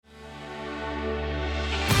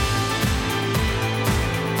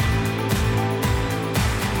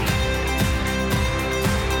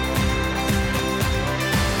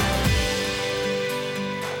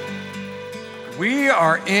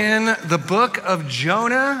are in the book of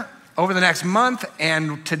Jonah over the next month,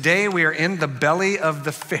 and today we are in the belly of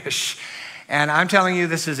the fish. And I'm telling you,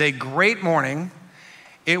 this is a great morning.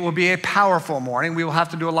 It will be a powerful morning. We will have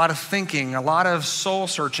to do a lot of thinking, a lot of soul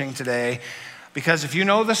searching today, because if you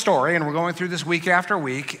know the story, and we're going through this week after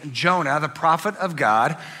week, Jonah, the prophet of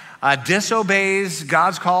God, disobeys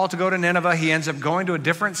God's call to go to Nineveh. He ends up going to a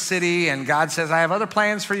different city, and God says, I have other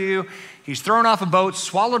plans for you. He's thrown off a boat,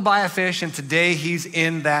 swallowed by a fish, and today he's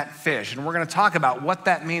in that fish. And we're going to talk about what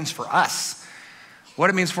that means for us,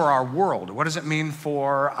 what it means for our world, what does it mean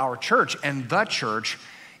for our church and the church,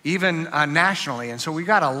 even nationally. And so we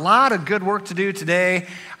got a lot of good work to do today.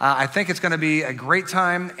 I think it's going to be a great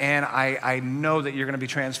time, and I know that you're going to be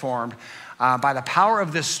transformed by the power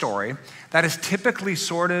of this story that is typically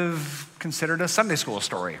sort of considered a Sunday school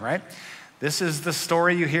story, right? This is the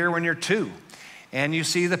story you hear when you're 2. And you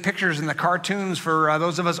see the pictures and the cartoons for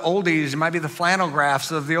those of us oldies. It might be the flannel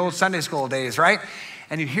graphs of the old Sunday school days, right?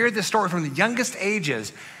 And you hear this story from the youngest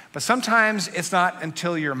ages. But sometimes it's not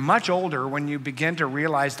until you're much older when you begin to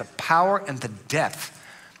realize the power and the depth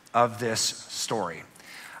of this story.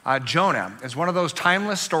 Jonah is one of those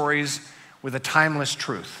timeless stories with a timeless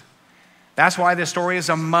truth. That's why this story is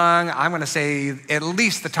among, I'm going to say, at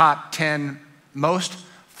least the top 10 most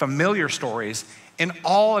familiar stories in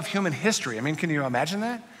all of human history. I mean, can you imagine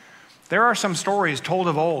that? There are some stories told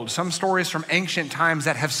of old, some stories from ancient times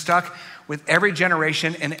that have stuck with every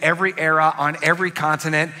generation in every era on every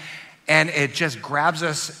continent, and it just grabs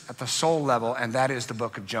us at the soul level, and that is the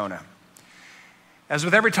book of Jonah. As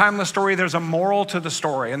with every timeless story, there's a moral to the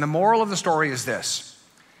story, and the moral of the story is this: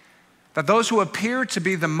 that those who appear to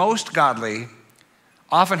be the most godly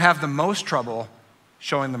often have the most trouble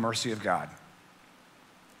showing the mercy of God.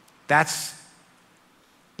 That's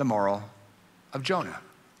the moral of Jonah.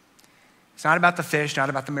 It's not about the fish, not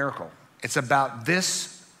about the miracle. It's about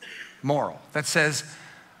this moral that says,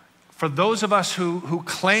 for those of us who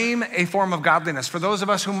claim a form of godliness, for those of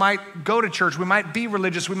us who might go to church, we might be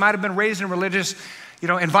religious, we might have been raised in religious,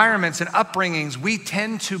 environments and upbringings, we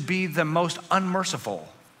tend to be the most unmerciful,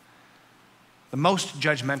 the most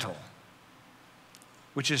judgmental,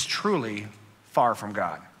 which is truly far from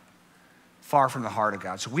God, far from the heart of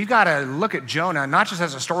God. So we've got to look at Jonah not just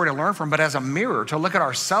as a story to learn from, but as a mirror to look at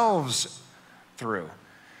ourselves through.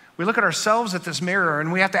 We look at ourselves at this mirror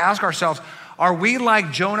and we have to ask ourselves, are we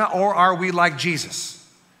like Jonah or are we like Jesus?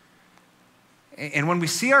 And when we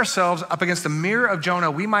see ourselves up against the mirror of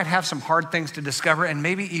Jonah, we might have some hard things to discover and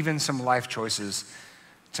maybe even some life choices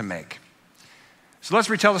to make. So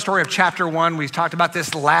let's retell the story of chapter 1. We talked about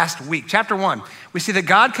this last week. Chapter 1, we see that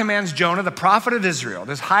God commands Jonah, the prophet of Israel,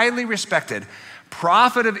 this highly respected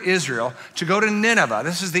prophet of Israel, to go to Nineveh.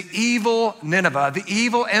 This is the evil Nineveh, the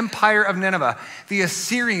evil empire of Nineveh, the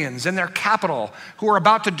Assyrians and their capital, who are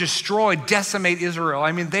about to destroy, decimate Israel.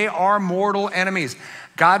 I mean, they are mortal enemies.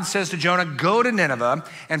 God says to Jonah, go to Nineveh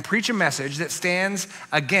and preach a message that stands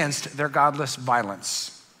against their godless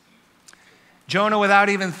violence. Jonah, without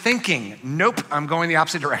even thinking, nope, I'm going the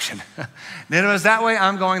opposite direction. Nineveh's that way,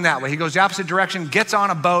 I'm going that way. He goes the opposite direction, gets on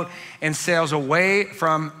a boat, and sails away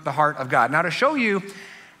from the heart of God. Now, to show you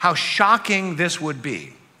how shocking this would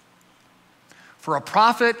be, for a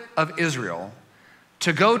prophet of Israel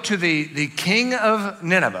to go to the king of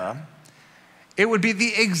Nineveh, it would be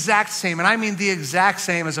the exact same, and I mean the exact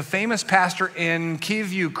same, as a famous pastor in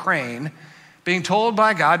Kyiv, Ukraine, being told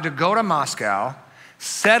by God to go to Moscow,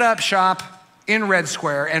 set up shop in Red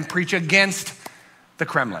Square and preach against the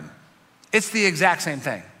Kremlin. It's the exact same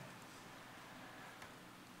thing.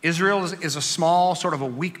 Israel is a small, sort of a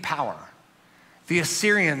weak power. The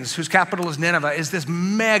Assyrians, whose capital is Nineveh, is this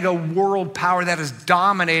mega world power that is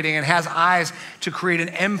dominating and has eyes to create an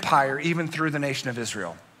empire even through the nation of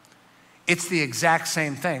Israel. It's the exact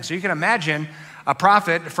same thing. So you can imagine a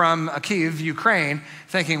prophet from Kyiv, Ukraine,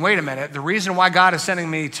 thinking, wait a minute, the reason why God is sending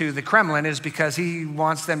me to the Kremlin is because he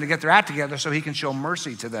wants them to get their act together so he can show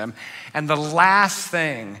mercy to them. And the last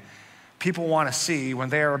thing people want to see when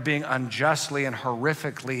they are being unjustly and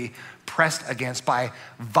horrifically pressed against by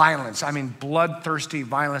violence, I mean bloodthirsty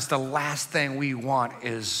violence, the last thing we want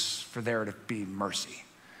is for there to be mercy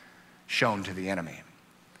shown to the enemy.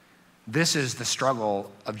 This is the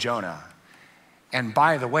struggle of Jonah. And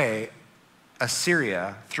by the way,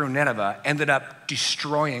 Assyria, through Nineveh, ended up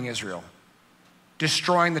destroying Israel,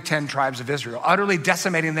 destroying the 10 tribes of Israel, utterly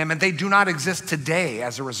decimating them, and they do not exist today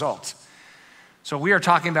as a result. So we are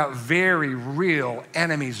talking about very real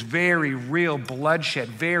enemies, very real bloodshed,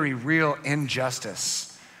 very real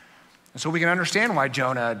injustice. And so we can understand why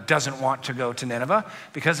Jonah doesn't want to go to Nineveh,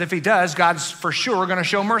 because if he does, God's for sure going to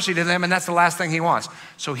show mercy to them, and that's the last thing he wants.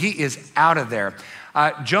 So he is out of there.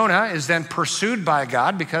 Jonah is then pursued by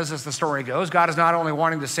God because, as the story goes, God is not only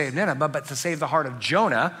wanting to save Nineveh, but to save the heart of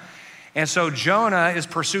Jonah. And so Jonah is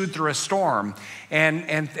pursued through a storm,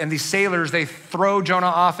 and these sailors, they throw Jonah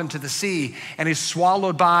off into the sea, and he's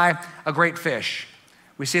swallowed by a great fish.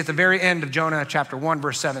 We see at the very end of Jonah chapter 1,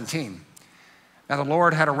 verse 17. Now the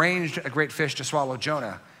Lord had arranged a great fish to swallow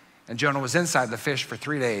Jonah, and Jonah was inside the fish for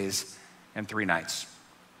 3 days and 3 nights.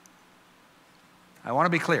 I want to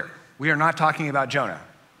be clear. We are not talking about Jonah.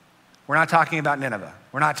 We're not talking about Nineveh.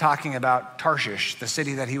 We're not talking about Tarshish, the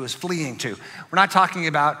city that he was fleeing to. We're not talking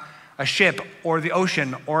about a ship or the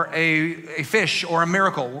ocean or a fish or a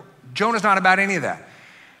miracle. Jonah's not about any of that.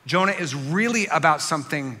 Jonah is really about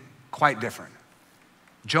something quite different.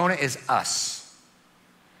 Jonah is us.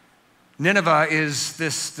 Nineveh is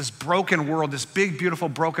this broken world, this big, beautiful,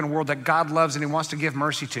 broken world that God loves and he wants to give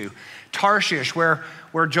mercy to. Tarshish, where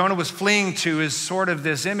Jonah was fleeing to, is sort of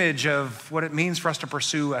this image of what it means for us to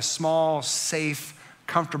pursue a small, safe,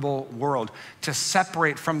 comfortable world, to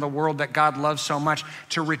separate from the world that God loves so much,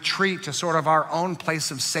 to retreat to sort of our own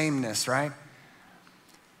place of sameness, right?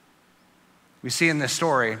 We see in this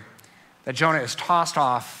story that Jonah is tossed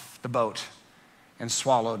off the boat and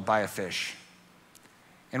swallowed by a fish.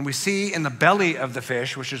 And we see in the belly of the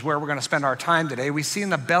fish, which is where we're going to spend our time today, we see in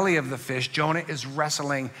the belly of the fish, Jonah is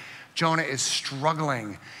wrestling. Jonah is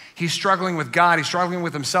struggling. He's struggling with God. He's struggling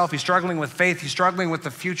with himself. He's struggling with faith. He's struggling with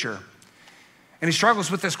the future. And he struggles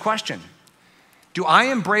with this question. Do I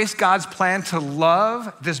embrace God's plan to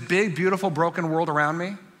love this big, beautiful, broken world around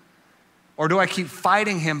me? Or do I keep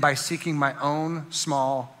fighting him by seeking my own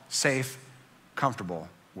small, safe, comfortable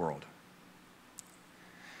world?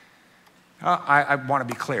 I want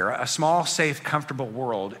to be clear. A small, safe, comfortable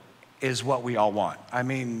world is what we all want. I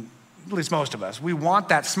mean, at least most of us. We want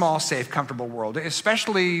that small, safe, comfortable world,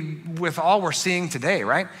 especially with all we're seeing today,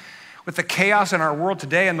 right? With the chaos in our world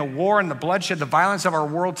today and the war and the bloodshed, the violence of our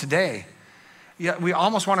world today. Yeah, we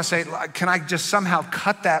almost want to say, can I just somehow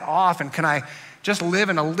cut that off, and can I just live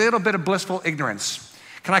in a little bit of blissful ignorance?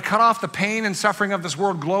 Can I cut off the pain and suffering of this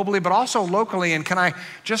world globally, but also locally? And can I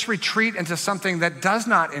just retreat into something that does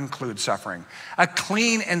not include suffering? A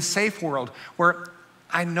clean and safe world where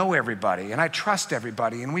I know everybody and I trust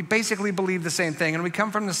everybody and we basically believe the same thing and we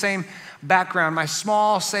come from the same background. My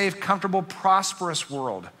small, safe, comfortable, prosperous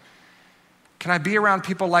world. Can I be around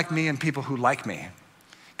people like me and people who like me?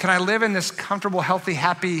 Can I live in this comfortable, healthy,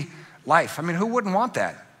 happy life? I mean, who wouldn't want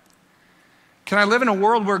that? Can I live in a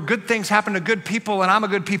world where good things happen to good people and I'm a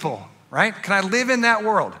good people, right? Can I live in that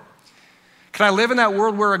world? Can I live in that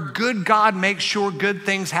world where a good God makes sure good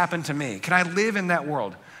things happen to me? Can I live in that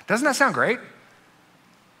world? Doesn't that sound great?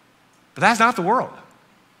 But that's not the world.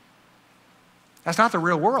 That's not the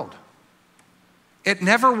real world. It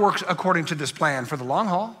never works according to this plan for the long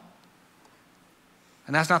haul.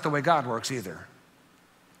 And that's not the way God works either.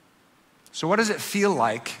 So what does it feel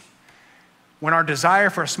like when our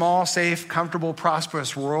desire for a small, safe, comfortable,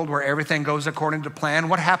 prosperous world where everything goes according to plan,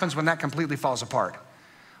 what happens when that completely falls apart?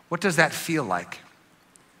 What does that feel like?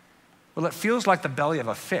 Well, it feels like the belly of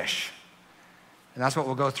a fish. And that's what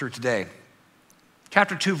we'll go through today.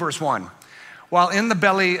 Chapter 2, verse 1. While in the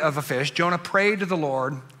belly of a fish, Jonah prayed to the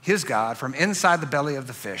Lord, his God, from inside the belly of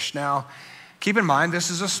the fish. Now, keep in mind,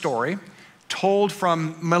 this is a story told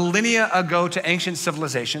from millennia ago to ancient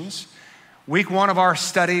civilizations. Week 1 of our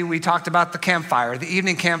study, we talked about the campfire, the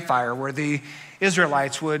evening campfire, where the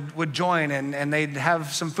Israelites would join and they'd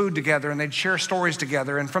have some food together and they'd share stories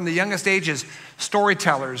together. And from the youngest ages,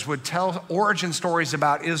 storytellers would tell origin stories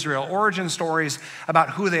about Israel, origin stories about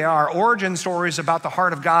who they are, origin stories about the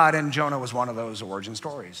heart of God, and Jonah was one of those origin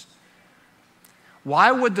stories.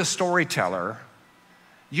 Why would the storyteller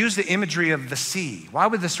use the imagery of the sea? Why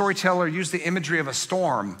would the storyteller use the imagery of a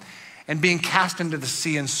storm and being cast into the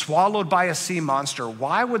sea and swallowed by a sea monster?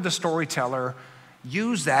 Why would the storyteller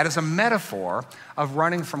use that as a metaphor of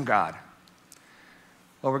running from God?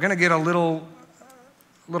 Well, we're going to get a little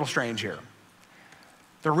strange here.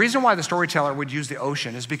 The reason why the storyteller would use the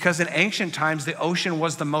ocean is because in ancient times, the ocean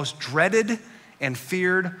was the most dreaded and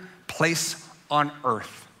feared place on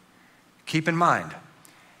earth. Keep in mind,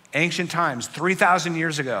 ancient times, 3,000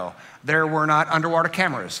 years ago, there were not underwater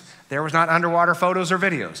cameras. There was not underwater photos or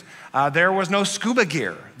videos. There was no scuba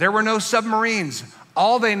gear. There were no submarines.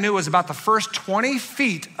 All they knew was about the first 20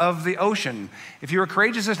 feet of the ocean. If you were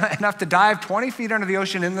courageous enough to dive 20 feet under the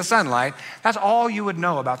ocean in the sunlight, that's all you would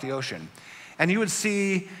know about the ocean. And you would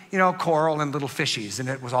see, coral and little fishies, and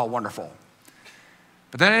it was all wonderful.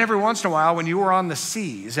 But then every once in a while, when you were on the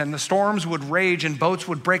seas and the storms would rage and boats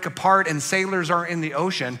would break apart and sailors are in the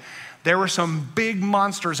ocean, there were some big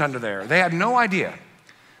monsters under there. They had no idea.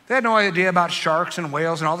 They had no idea about sharks and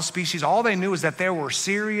whales and all the species. All they knew was that there were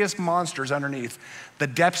serious monsters underneath the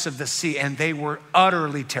depths of the sea, and they were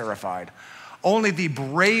utterly terrified. Only the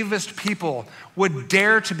bravest people would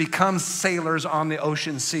dare to become sailors on the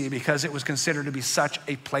ocean sea because it was considered to be such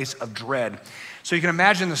a place of dread. So you can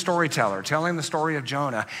imagine the storyteller telling the story of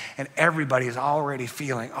Jonah, and everybody is already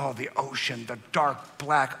feeling, oh, the ocean, the dark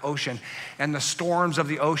black ocean, and the storms of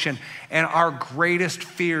the ocean, and our greatest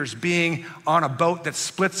fears being on a boat that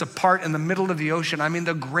splits apart in the middle of the ocean. I mean,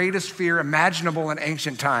 the greatest fear imaginable in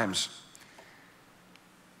ancient times.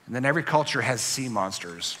 And then every culture has sea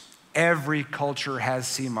monsters. Every culture has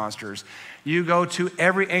sea monsters. You go to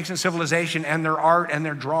every ancient civilization and their art and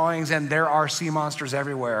their drawings, and there are sea monsters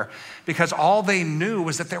everywhere, because all they knew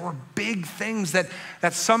was that there were big things that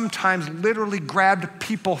sometimes literally grabbed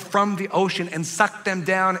people from the ocean and sucked them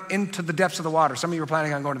down into the depths of the water. Some of you were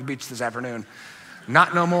planning on going to the beach this afternoon.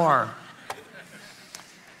 Not no more.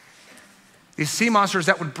 These sea monsters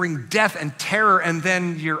that would bring death and terror, and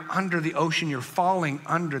then you're under the ocean, you're falling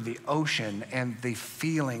under the ocean, and the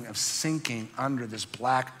feeling of sinking under this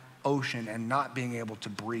black ocean and not being able to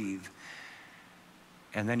breathe.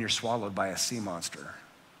 And then you're swallowed by a sea monster.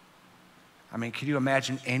 I mean, can you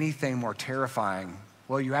imagine anything more terrifying?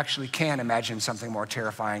 Well, you actually can imagine something more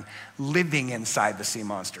terrifying: living inside the sea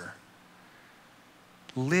monster.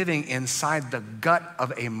 Living inside the gut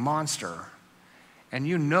of a monster. And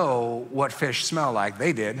you know what fish smell like.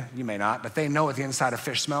 They did, you may not, but they know what the inside of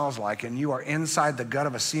fish smells like. And you are inside the gut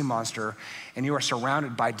of a sea monster, and you are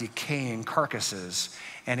surrounded by decaying carcasses,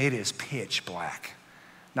 and it is pitch black.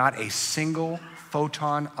 Not a single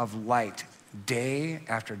photon of light. Day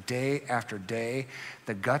after day after day,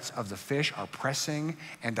 the guts of the fish are pressing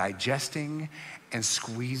and digesting and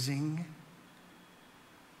squeezing.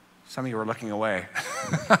 Some of you are looking away.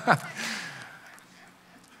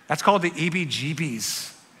 That's called the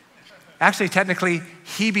EBGBs. Actually, technically,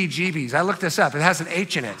 heebie-jeebies. I looked this up. It has an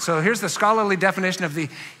H in it. So here's the scholarly definition of the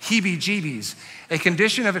heebie-jeebies: a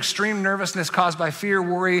condition of extreme nervousness caused by fear,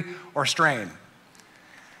 worry, or strain.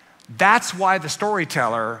 That's why the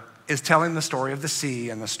storyteller is telling the story of the sea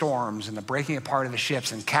and the storms and the breaking apart of the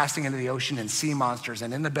ships and casting into the ocean and sea monsters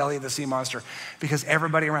and in the belly of the sea monster, because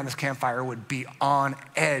everybody around this campfire would be on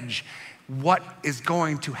edge. What is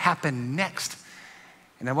going to happen next?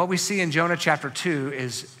 And then what we see in Jonah chapter 2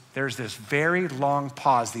 is there's this very long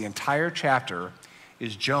pause. The entire chapter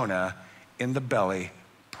is Jonah in the belly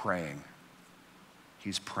praying.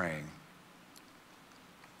 He's praying.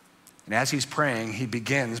 And as he's praying, he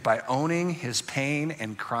begins by owning his pain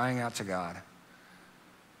and crying out to God.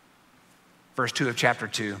 Verse 2 of chapter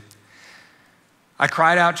 2. I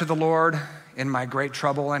cried out to the Lord in my great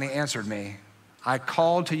trouble, and he answered me. I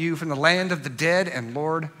called to you from the land of the dead, and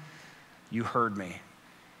Lord, you heard me.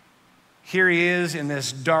 Here he is in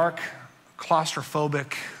this dark,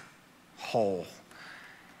 claustrophobic hole,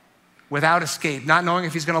 without escape, not knowing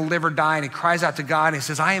if he's going to live or die. And he cries out to God, and he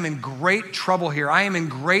says, I am in great trouble here. I am in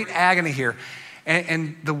great agony here.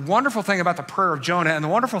 And the wonderful thing about the prayer of Jonah, and the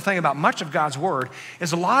wonderful thing about much of God's word,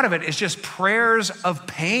 is a lot of it is just prayers of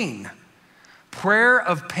pain. Prayer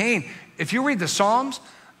of pain. If you read the Psalms,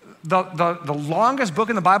 the longest book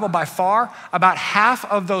in the Bible by far, about half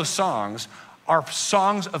of those songs are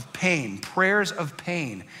songs of pain, prayers of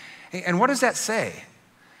pain. And what does that say?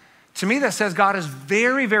 To me, that says God is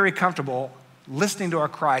very, very comfortable listening to our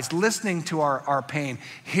cries, listening to our pain,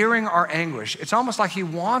 hearing our anguish. It's almost like he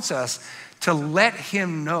wants us to let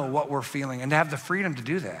him know what we're feeling and to have the freedom to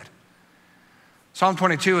do that. Psalm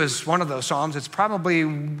 22 is one of those psalms. It's probably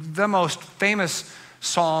the most famous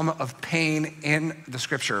psalm of pain in the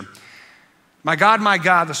scripture. My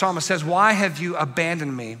God, the psalmist says, why have you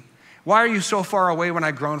abandoned me? Why are you so far away when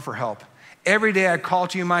I groan for help? Every day I call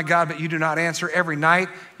to you, my God, but you do not answer. Every night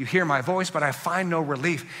you hear my voice, but I find no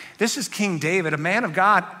relief. This is King David, a man of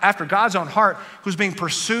God after God's own heart, who's being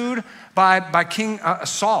pursued by King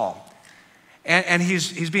Saul. And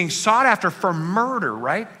he's being sought after for murder,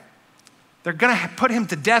 right? They're gonna put him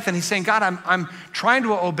to death, and he's saying, God, I'm trying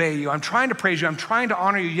to obey you. I'm trying to praise you. I'm trying to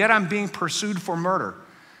honor you, yet I'm being pursued for murder.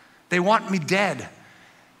 They want me dead.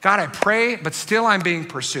 God, I pray, but still I'm being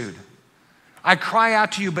pursued. I cry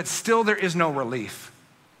out to you, but still there is no relief.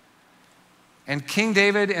 And King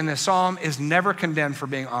David in the psalm is never condemned for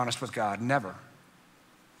being honest with God, never.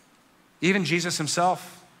 Even Jesus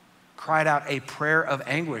himself cried out a prayer of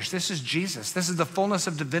anguish. This is Jesus. This is the fullness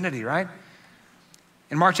of divinity, right?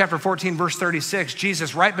 In Mark chapter 14, verse 36,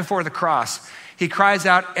 Jesus, right before the cross, he cries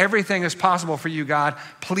out, everything is possible for you, God.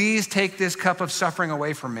 Please take this cup of suffering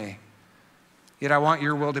away from me. Yet I want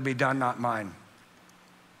your will to be done, not mine.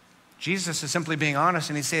 Jesus is simply being honest,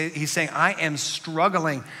 and he's saying, I am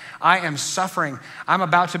struggling. I am suffering. I'm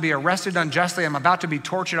about to be arrested unjustly. I'm about to be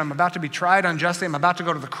tortured. I'm about to be tried unjustly. I'm about to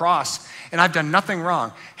go to the cross, and I've done nothing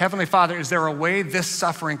wrong. Heavenly Father, is there a way this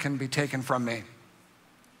suffering can be taken from me?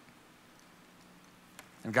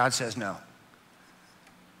 And God says, no.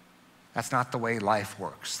 That's not the way life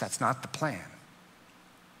works. That's not the plan.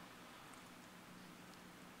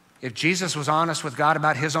 If Jesus was honest with God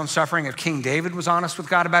about his own suffering, if King David was honest with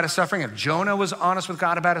God about his suffering, if Jonah was honest with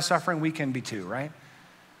God about his suffering, we can be too, right?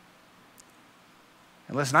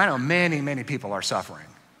 And listen, I know many, many people are suffering.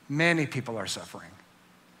 Many people are suffering.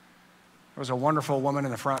 There was a wonderful woman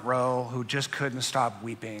in the front row who just couldn't stop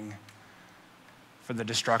weeping for the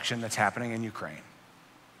destruction that's happening in Ukraine.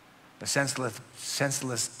 The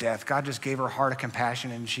senseless death. God just gave her a heart of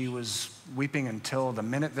compassion, and she was weeping until the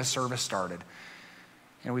minute this service started.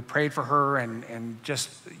 And we prayed for her, and just,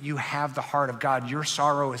 you have the heart of God. Your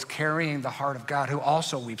sorrow is carrying the heart of God, who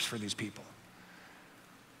also weeps for these people.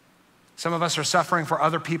 Some of us are suffering for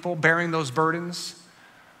other people, bearing those burdens.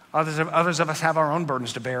 Others of us have our own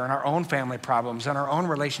burdens to bear, and our own family problems, and our own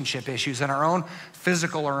relationship issues, and our own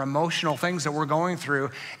physical or emotional things that we're going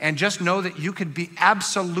through. And just know that you could be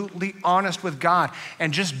absolutely honest with God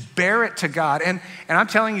and just bear it to God. And I'm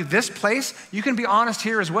telling you, this place, you can be honest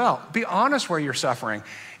here as well. Be honest where you're suffering.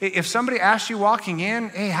 If somebody asks you walking in,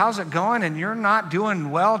 hey, how's it going? And you're not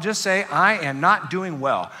doing well, just say, I am not doing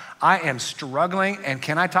well. I am struggling, and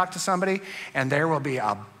can I talk to somebody? And there will be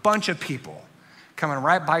a bunch of people coming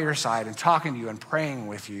right by your side and talking to you and praying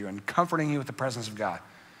with you and comforting you with the presence of God.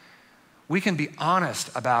 We can be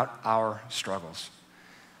honest about our struggles.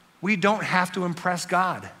 We don't have to impress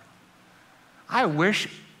God. I wish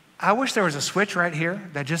there was a switch right here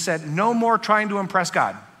that just said, no more trying to impress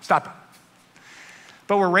God. Stop it.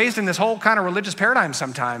 But we're raised in this whole kind of religious paradigm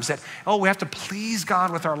sometimes that, oh, we have to please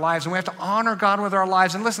God with our lives and we have to honor God with our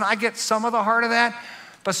lives. And listen, I get some of the heart of that,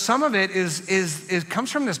 but some of it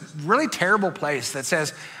comes from this really terrible place that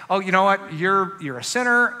says, oh, you know what? You're a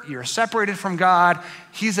sinner. You're separated from God.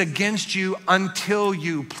 He's against you until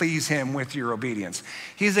you please him with your obedience.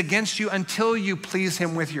 He's against you until you please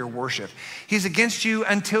him with your worship. He's against you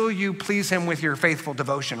until you please him with your faithful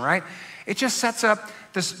devotion, right? It just sets up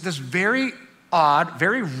this very odd,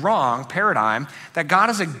 very wrong paradigm that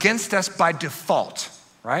God is against us by default,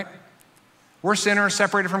 right? We're sinners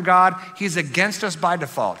separated from God. He's against us by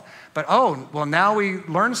default. But now we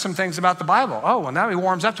learn some things about the Bible. Oh, well, now he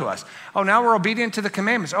warms up to us. Oh, now we're obedient to the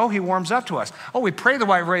commandments. Oh, he warms up to us. Oh, we pray the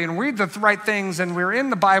right way and read the right things and we're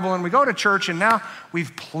in the Bible and we go to church and now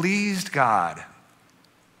we've pleased God.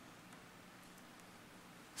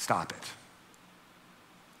 Stop it.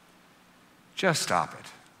 Just stop it.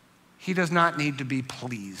 He does not need to be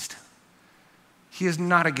pleased. He is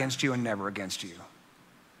not against you and never against you.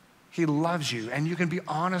 He loves you, and you can be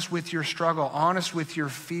honest with your struggle, honest with your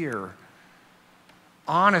fear,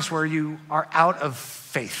 honest where you are out of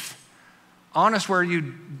faith, honest where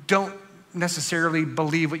you don't necessarily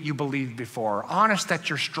believe what you believed before, honest that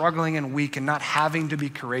you're struggling and weak and not having to be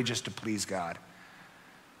courageous to please God.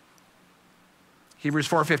 Hebrews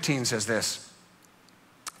 4:15 says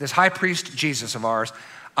this high priest Jesus of ours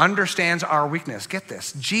understands our weakness. Get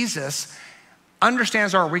this, Jesus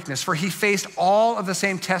understands our weakness, for he faced all of the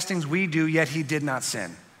same testings we do, yet he did not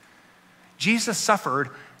sin. Jesus suffered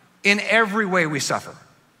in every way we suffer.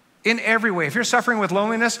 In every way. If you're suffering with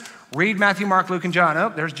loneliness, read Matthew, Mark, Luke, and John. Oh,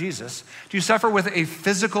 there's Jesus. Do you suffer with a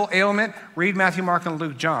physical ailment? Read Matthew, Mark, and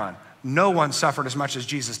Luke, John. No one suffered as much as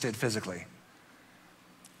Jesus did physically.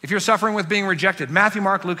 If you're suffering with being rejected, Matthew,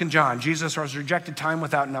 Mark, Luke, and John. Jesus was rejected time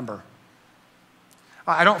without number.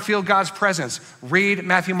 I don't feel God's presence. Read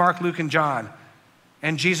Matthew, Mark, Luke, and John.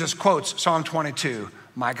 And Jesus quotes Psalm 22,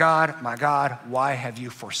 my God, why have you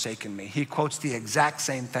forsaken me? He quotes the exact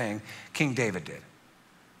same thing King David did.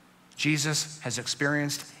 Jesus has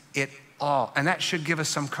experienced it all, and that should give us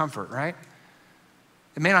some comfort, right?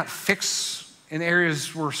 It may not fix in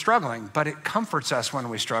areas we're struggling, but it comforts us when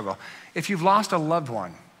we struggle. If you've lost a loved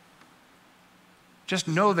one, just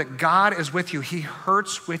know that God is with you. He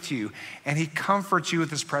hurts with you, and he comforts you with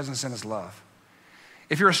his presence and his love.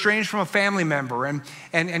 If you're estranged from a family member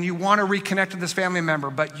and you want to reconnect with this family member,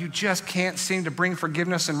 but you just can't seem to bring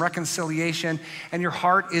forgiveness and reconciliation and your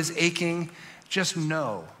heart is aching, just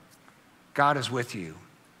know God is with you.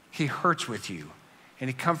 He hurts with you and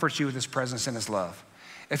he comforts you with his presence and his love.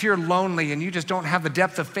 If you're lonely and you just don't have the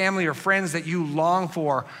depth of family or friends that you long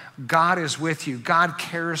for, God is with you. God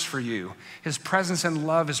cares for you. His presence and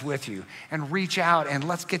love is with you. And reach out and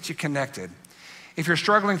let's get you connected. If you're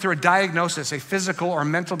struggling through a diagnosis, a physical or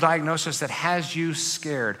mental diagnosis that has you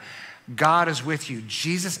scared, God is with you.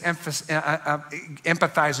 Jesus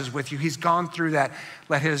empathizes with you. He's gone through that.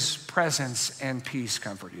 Let his presence and peace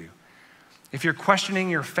comfort you. If you're questioning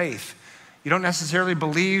your faith, you don't necessarily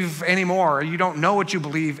believe anymore, or you don't know what you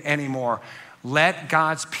believe anymore, let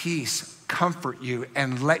God's peace comfort you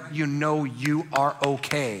and let you know you are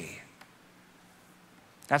okay.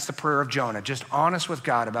 That's the prayer of Jonah, just honest with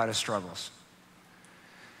God about his struggles.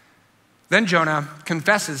 Then Jonah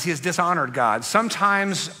confesses he has dishonored God.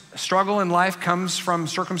 Sometimes struggle in life comes from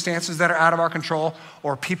circumstances that are out of our control,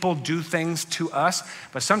 or people do things to us,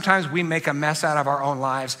 but sometimes we make a mess out of our own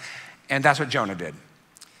lives, and that's what Jonah did.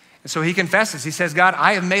 And so he confesses. He says, God,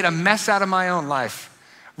 I have made a mess out of my own life.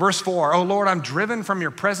 Verse 4, oh Lord, I'm driven from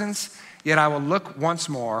your presence, yet I will look once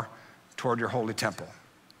more toward your holy temple.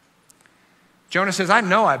 Jonah says, I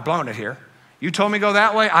know I've blown it here. You told me go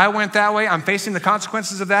that way, I went that way, I'm facing the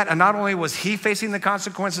consequences of that. And not only was he facing the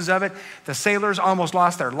consequences of it, the sailors almost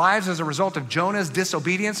lost their lives as a result of Jonah's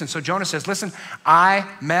disobedience. And so Jonah says, listen, I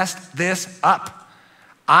messed this up.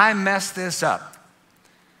 I messed this up.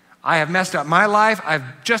 I have messed up my life.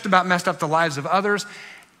 I've just about messed up the lives of others.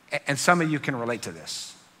 And some of you can relate to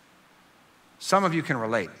this. Some of you can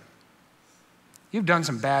relate. You've done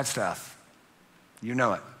some bad stuff. You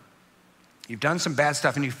know it. You've done some bad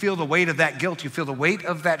stuff and you feel the weight of that guilt. You feel the weight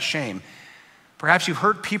of that shame. Perhaps you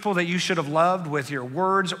hurt people that you should have loved with your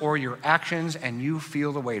words or your actions, and you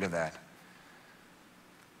feel the weight of that.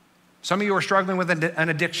 Some of you are struggling with an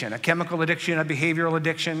addiction, a chemical addiction, a behavioral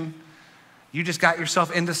addiction. You just got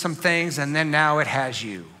yourself into some things and then now it has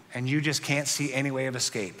you and you just can't see any way of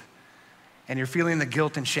escape. And you're feeling the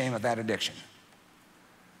guilt and shame of that addiction.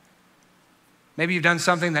 Maybe you've done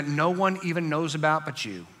something that no one even knows about but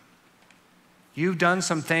you. You've done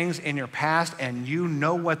some things in your past and you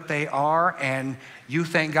know what they are, and you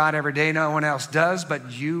thank God every day no one else does,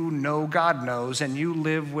 but you know God knows, and you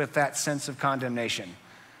live with that sense of condemnation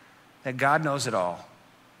that God knows it all.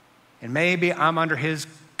 And maybe I'm under his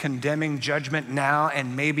condemning judgment now,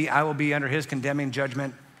 and maybe I will be under his condemning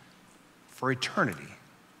judgment for eternity.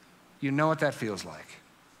 You know what that feels like.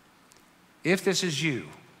 If this is you,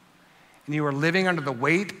 and you are living under the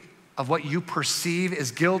weight of what you perceive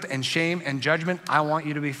as guilt and shame and judgment, I want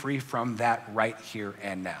you to be free from that right here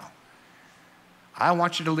and now. I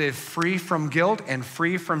want you to live free from guilt and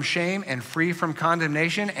free from shame and free from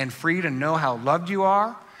condemnation and free to know how loved you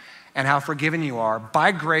are and how forgiven you are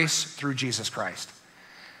by grace through Jesus Christ.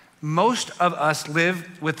 Most of us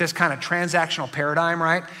live with this kind of transactional paradigm,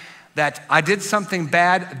 right? That I did something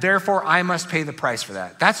bad, therefore I must pay the price for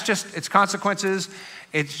that. That's just, it's consequences.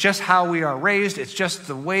 It's just how we are raised. It's just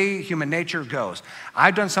the way human nature goes.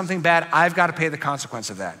 I've done something bad, I've got to pay the consequence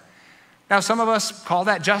of that. Now, some of us call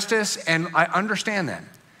that justice, and I understand that.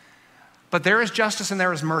 But there is justice and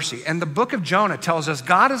there is mercy. And the book of Jonah tells us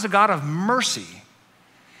God is a God of mercy.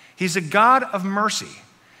 He's a God of mercy.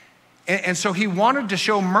 And so he wanted to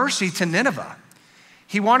show mercy to Nineveh.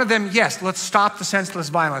 He wanted them, yes, let's stop the senseless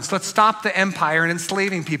violence. Let's stop the empire and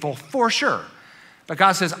enslaving people, for sure. But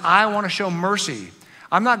God says, I want to show mercy.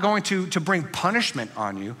 I'm not going to bring punishment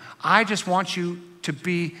on you. I just want you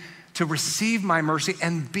to receive my mercy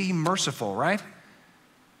and be merciful, right?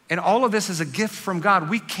 And all of this is a gift from God.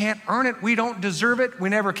 We can't earn it. We don't deserve it. We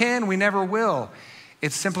never can. We never will.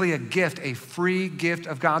 It's simply a gift, a free gift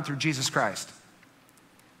of God through Jesus Christ.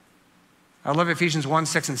 I love Ephesians 1,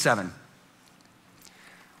 6, and 7.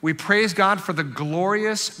 We praise God for the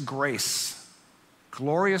glorious grace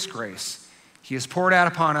he has poured out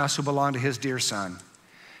upon us who belong to his dear Son.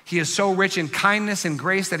 He is so rich in kindness and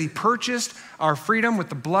grace that he purchased our freedom with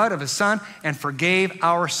the blood of his Son and forgave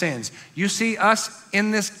our sins. You see us in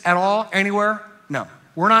this at all, anywhere? No,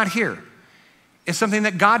 we're not here. It's something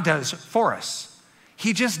that God does for us.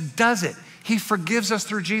 He just does it. He forgives us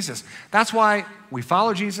through Jesus. That's why we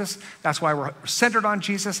follow Jesus. That's why we're centered on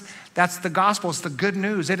Jesus. That's the gospel. It's the good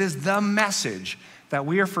news. It is the message that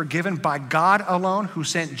we are forgiven by God alone, who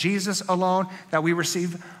sent Jesus alone, that we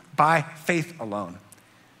receive by faith alone.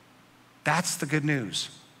 That's the good news.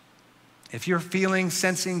 If you're feeling,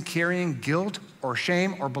 sensing, carrying guilt or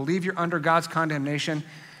shame, or believe you're under God's condemnation,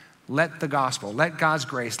 let the gospel, let God's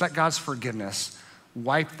grace, let God's forgiveness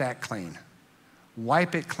wipe that clean.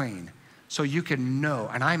 Wipe it clean. So you can know,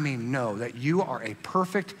 and I mean know, that you are a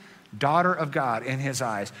perfect daughter of God in his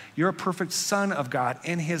eyes. You're a perfect son of God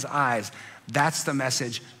in his eyes. That's the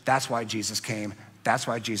message. That's why Jesus came. That's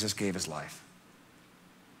why Jesus gave his life.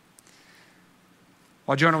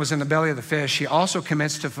 while Jonah was in the belly of the fish, he also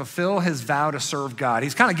commits to fulfill his vow to serve God.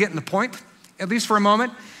 He's kind of getting the point, at least for a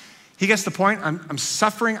moment. He gets the point. I'm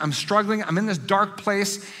suffering, I'm struggling, I'm in this dark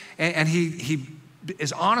place, and he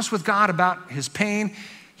is honest with God about his pain.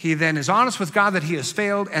 He then is honest with God that he has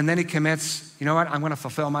failed, and then he commits, you know what, I'm gonna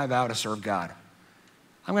fulfill my vow to serve God.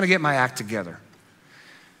 I'm gonna get my act together.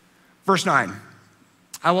 Verse 9,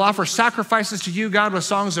 I will offer sacrifices to you, God, with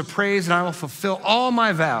songs of praise, and I will fulfill all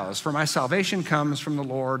my vows, for my salvation comes from the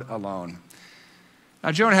Lord alone.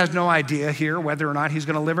 Now, Jonah has no idea here whether or not he's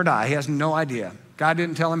gonna live or die. He has no idea. God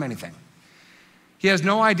didn't tell him anything. He has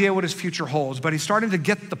no idea what his future holds, but he's starting to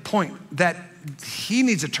get the point that he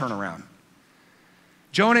needs a turnaround.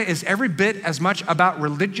 Jonah is every bit as much about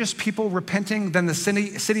religious people repenting than the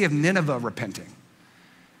city of Nineveh repenting.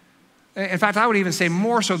 In fact, I would even say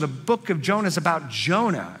more so, the book of Jonah is about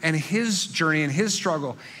Jonah and his journey and his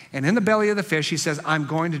struggle. And in the belly of the fish, he says, I'm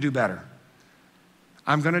going to do better.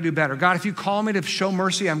 I'm going to do better. God, if you call me to show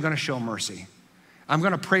mercy, I'm going to show mercy. I'm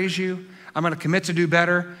going to praise you. I'm going to commit to do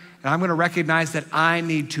better. And I'm going to recognize that I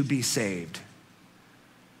need to be saved.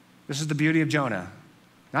 This is the beauty of Jonah.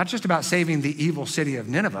 Not just about saving the evil city of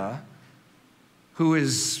Nineveh, who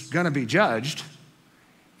is going to be judged.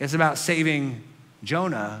 It's about saving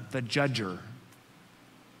Jonah, the judger.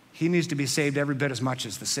 He needs to be saved every bit as much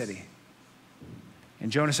as the city.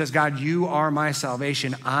 And Jonah says, God, you are my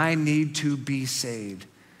salvation. I need to be saved.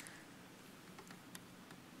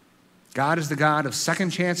 God is the God of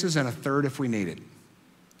second chances and a third if we need it.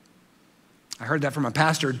 I heard that from a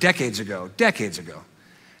pastor decades ago.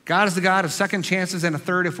 God is the God of second chances and a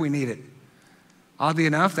third if we need it. Oddly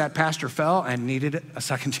enough, that pastor fell and needed a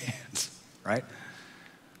second chance, right?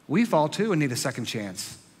 We fall too and need a second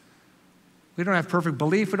chance. We don't have perfect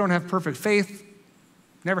belief. We don't have perfect faith.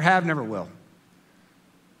 Never have, never will.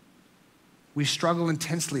 We struggle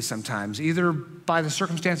intensely sometimes, either by the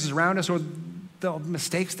circumstances around us or the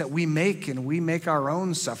mistakes that we make, and we make our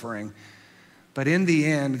own suffering. But in the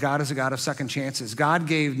end, God is a God of second chances. God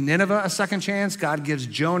gave Nineveh a second chance. God gives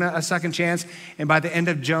Jonah a second chance. And by the end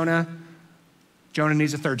of Jonah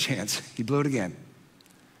needs a third chance. He blew it again.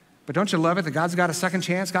 But don't you love it that God's got a second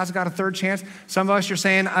chance? God's got a third chance. Some of us, you're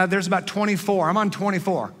saying, there's about 24. I'm on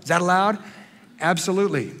 24. Is that allowed?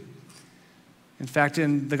 Absolutely. In fact,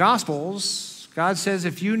 in the Gospels, God says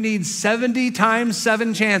if you need 70 times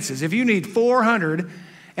 7 chances, if you need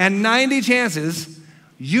 490 chances,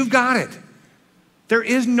 you've got it. There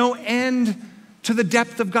is no end to the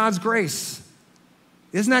depth of God's grace.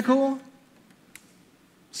 Isn't that cool?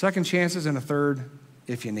 Second chances and a third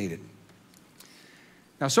if you need it.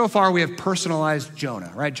 Now, so far we have personalized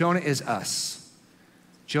Jonah, right? Jonah is us.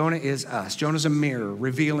 Jonah is us. Jonah's a mirror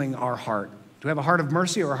revealing our heart. Do we have a heart of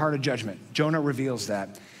mercy or a heart of judgment? Jonah reveals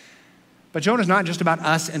that. But Jonah's not just about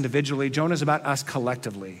us individually. Jonah's about us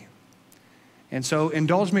collectively. And so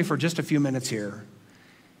indulge me for just a few minutes here.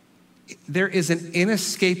 There is an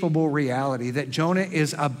inescapable reality that Jonah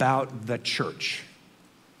is about the church.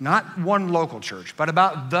 Not one local church, but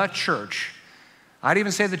about the church. I'd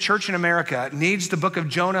even say the church in America needs the book of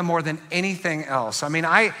Jonah more than anything else. I mean,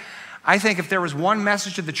 I think if there was one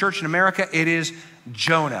message to the church in America, it is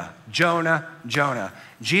Jonah, Jonah, Jonah.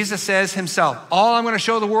 Jesus says himself, all I'm going to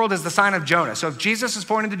show the world is the sign of Jonah. So if Jesus is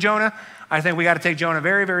pointing to Jonah, I think we got to take Jonah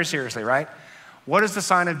very, very seriously, right? What is the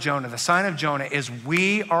sign of Jonah? The sign of Jonah is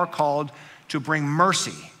we are called to bring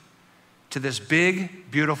mercy to this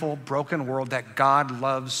big, beautiful, broken world that God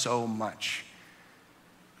loves so much.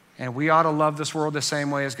 And we ought to love this world the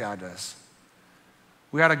same way as God does.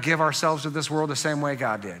 We ought to give ourselves to this world the same way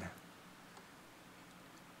God did.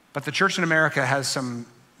 But the church in America has some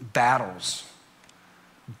battles.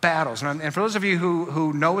 And for those of you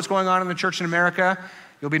who know what's going on in the church in America,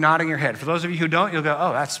 you'll be nodding your head. For those of you who don't, you'll go,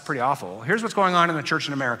 oh, that's pretty awful. Here's what's going on in the church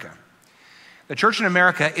in America. The church in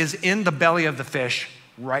America is in the belly of the fish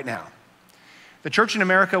right now. The church in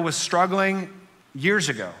America was struggling years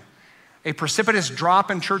ago. A precipitous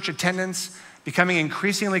drop in church attendance, becoming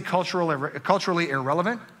increasingly culturally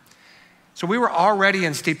irrelevant. So we were already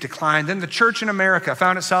in steep decline. Then the church in America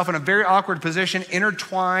found itself in a very awkward position,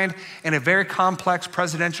 intertwined in a very complex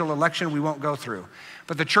presidential election we won't go through.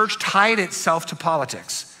 But the church tied itself to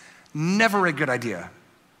politics. Never a good idea.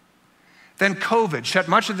 Then COVID shut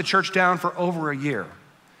much of the church down for over a year.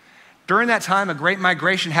 During that time, a great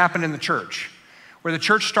migration happened in the church, where the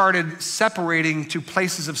church started separating to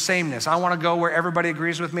places of sameness. I want to go where everybody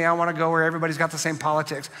agrees with me. I want to go where everybody's got the same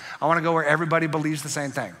politics. I want to go where everybody believes the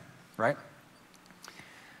same thing, right?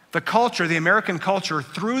 The culture, the American culture,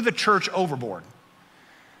 threw the church overboard.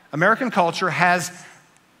 American culture has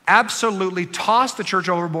absolutely tossed the church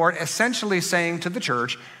overboard, essentially saying to the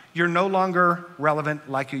church, you're no longer relevant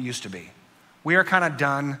like you used to be. We are kind of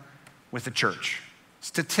done with the church.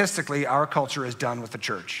 Statistically, our culture is done with the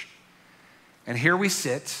church. And here we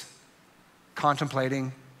sit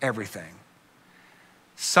contemplating everything.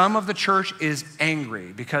 Some of the church is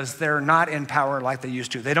angry because they're not in power like they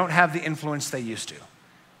used to. They don't have the influence they used to.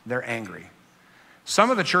 They're angry.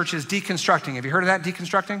 Some of the church is deconstructing. Have you heard of that,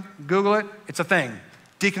 deconstructing? Google it. It's a thing.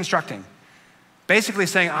 Deconstructing. Basically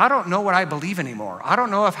saying, I don't know what I believe anymore. I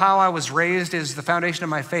don't know if how I was raised is the foundation of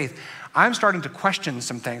my faith. I'm starting to question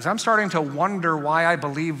some things. I'm starting to wonder why I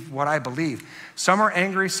believe what I believe. Some are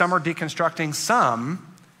angry, some are deconstructing,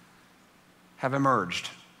 some have emerged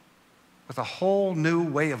with a whole new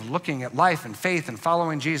way of looking at life and faith and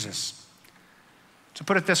following Jesus. To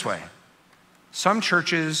put it this way, some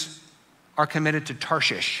churches are committed to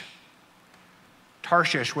Tarshish.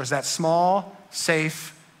 Tarshish was that small,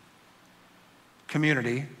 safe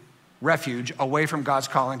community, refuge, away from God's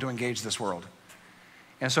calling to engage this world.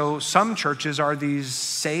 And so some churches are these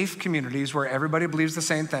safe communities where everybody believes the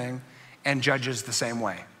same thing and judges the same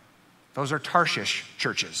way. Those are Tarshish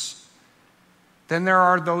churches. Then there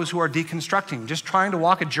are those who are deconstructing, just trying to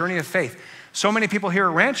walk a journey of faith. So many people here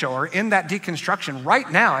at Rancho are in that deconstruction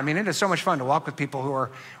right now. I mean, it is so much fun to walk with people who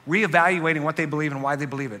are reevaluating what they believe and why they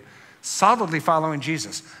believe it. Solidly following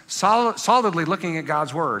Jesus, solidly looking at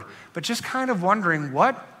God's word, but just kind of wondering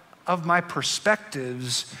what of my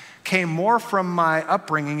perspectives came more from my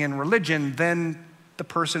upbringing in religion than the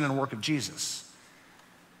person and work of Jesus.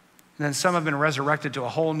 And then some have been resurrected to a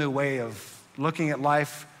whole new way of looking at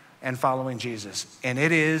life and following Jesus. And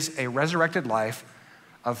it is a resurrected life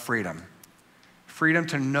of freedom. Freedom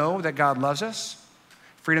to know that God loves us.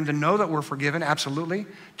 Freedom to know that we're forgiven, absolutely.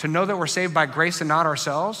 To know that we're saved by grace and not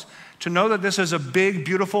ourselves. To know that this is a big,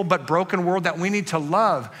 beautiful, but broken world that we need to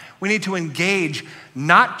love. We need to engage,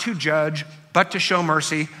 not to judge, but to show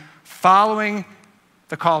mercy, following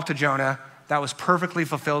the call to Jonah that was perfectly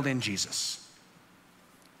fulfilled in Jesus.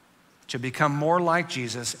 To become more like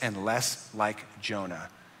Jesus and less like Jonah.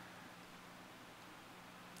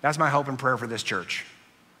 That's my hope and prayer for this church.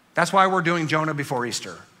 That's why we're doing Jonah before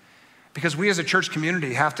Easter. Because we as a church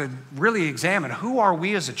community have to really examine, who are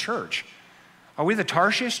we as a church? Are we the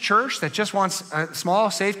Tarshish church that just wants a small,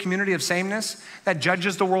 safe community of sameness that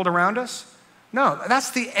judges the world around us? No,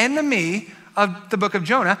 that's the enemy of the book of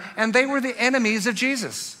Jonah, and they were the enemies of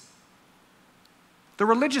Jesus. The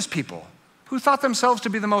religious people who thought themselves to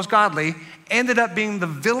be the most godly ended up being the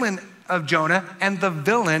villain of Jonah and the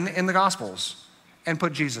villain in the Gospels and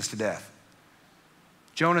put Jesus to death.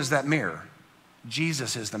 Jonah's that mirror.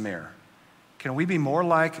 Jesus is the mirror. Can we be more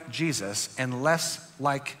like Jesus and less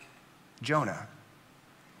like Jonah?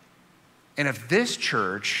 And if this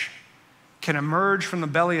church can emerge from the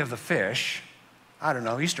belly of the fish, I don't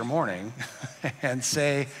know, Easter morning, and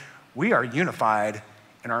say, we are unified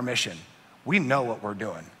in our mission. We know what we're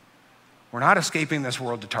doing. We're not escaping this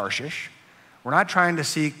world to Tarshish. We're not trying to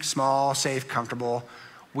seek small, safe, comfortable.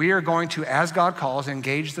 We are going to, as God calls,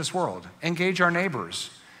 engage this world, engage our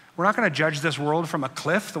neighbors. We're not going to judge this world from a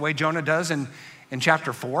cliff the way Jonah does in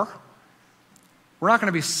chapter 4. We're not going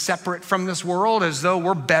to be separate from this world as though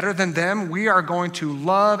we're better than them. We are going to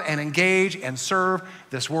love and engage and serve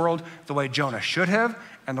this world the way Jonah should have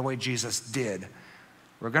and the way Jesus did.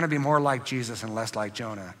 We're going to be more like Jesus and less like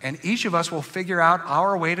Jonah. And each of us will figure out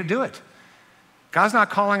our way to do it. God's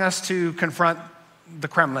not calling us to confront the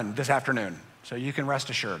Kremlin this afternoon, so you can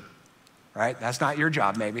rest assured, right? That's not your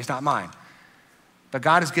job, maybe. It's not mine. But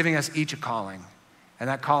God is giving us each a calling, and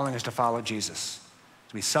that calling is to follow Jesus,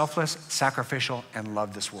 to be selfless, sacrificial, and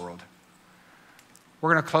love this world.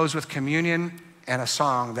 We're going to close with communion and a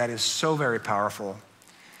song that is so very powerful.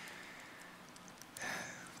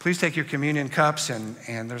 Please take your communion cups, and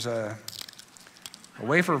there's a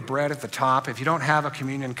wafer of bread at the top. If you don't have a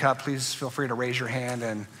communion cup, please feel free to raise your hand,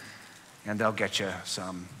 and they'll get you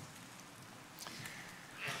some.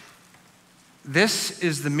 This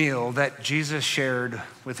is the meal that Jesus shared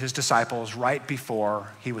with his disciples right before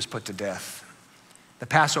he was put to death, the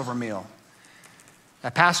Passover meal.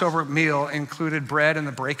 That Passover meal included bread and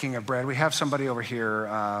the breaking of bread. We have somebody over here,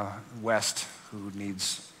 West, who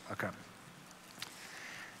needs a cup.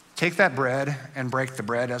 Take that bread and break the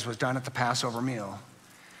bread as was done at the Passover meal.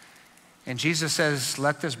 And Jesus says,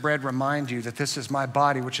 let this bread remind you that this is my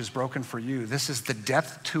body which is broken for you. This is the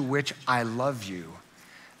depth to which I love you,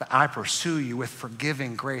 that I pursue you with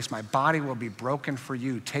forgiving grace. My body will be broken for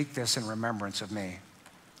you. Take this in remembrance of me.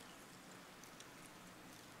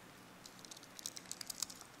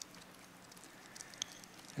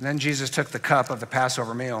 And then Jesus took the cup of the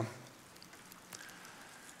Passover meal,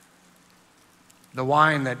 the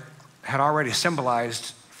wine that had already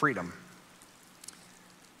symbolized freedom.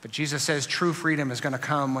 But Jesus says true freedom is going to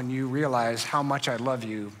come when you realize how much I love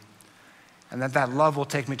you, and that love will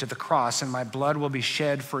take me to the cross, and my blood will be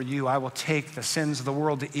shed for you. I will take the sins of the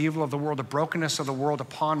world, the evil of the world, the brokenness of the world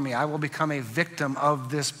upon me. I will become a victim of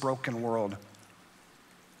this broken world.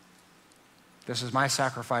 This is my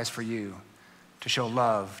sacrifice for you, to show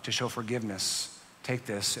love, to show forgiveness. Take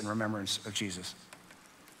this in remembrance of Jesus.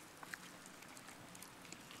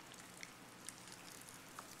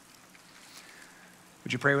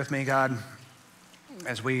 Would you pray with me, God,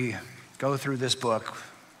 as we go through this book,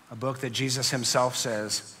 a book that Jesus himself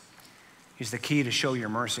says is the key to show your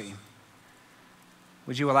mercy.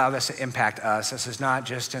 Would you allow this to impact us? This is not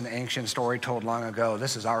just an ancient story told long ago.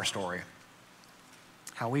 This is our story.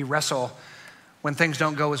 How we wrestle when things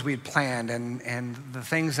don't go as we'd planned, and the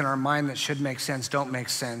things in our mind that should make sense don't make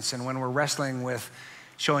sense. And when we're wrestling with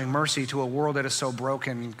showing mercy to a world that is so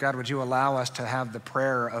broken, God, would you allow us to have the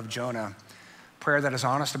prayer of Jonah, a prayer that is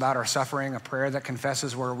honest about our suffering, a prayer that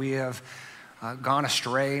confesses where we have gone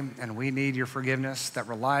astray and we need your forgiveness, that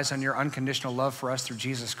relies on your unconditional love for us through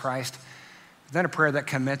Jesus Christ. Then a prayer that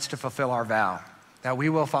commits to fulfill our vow, that we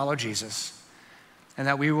will follow Jesus and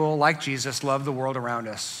that we will, like Jesus, love the world around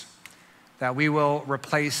us, that we will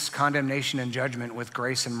replace condemnation and judgment with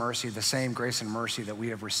grace and mercy, the same grace and mercy that we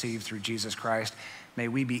have received through Jesus Christ. May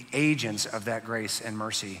we be agents of that grace and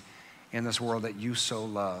mercy in this world that you so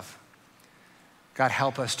love. God,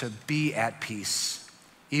 help us to be at peace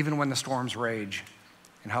even when the storms rage,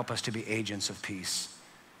 and help us to be agents of peace.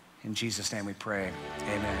 In Jesus' name we pray,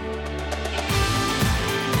 amen.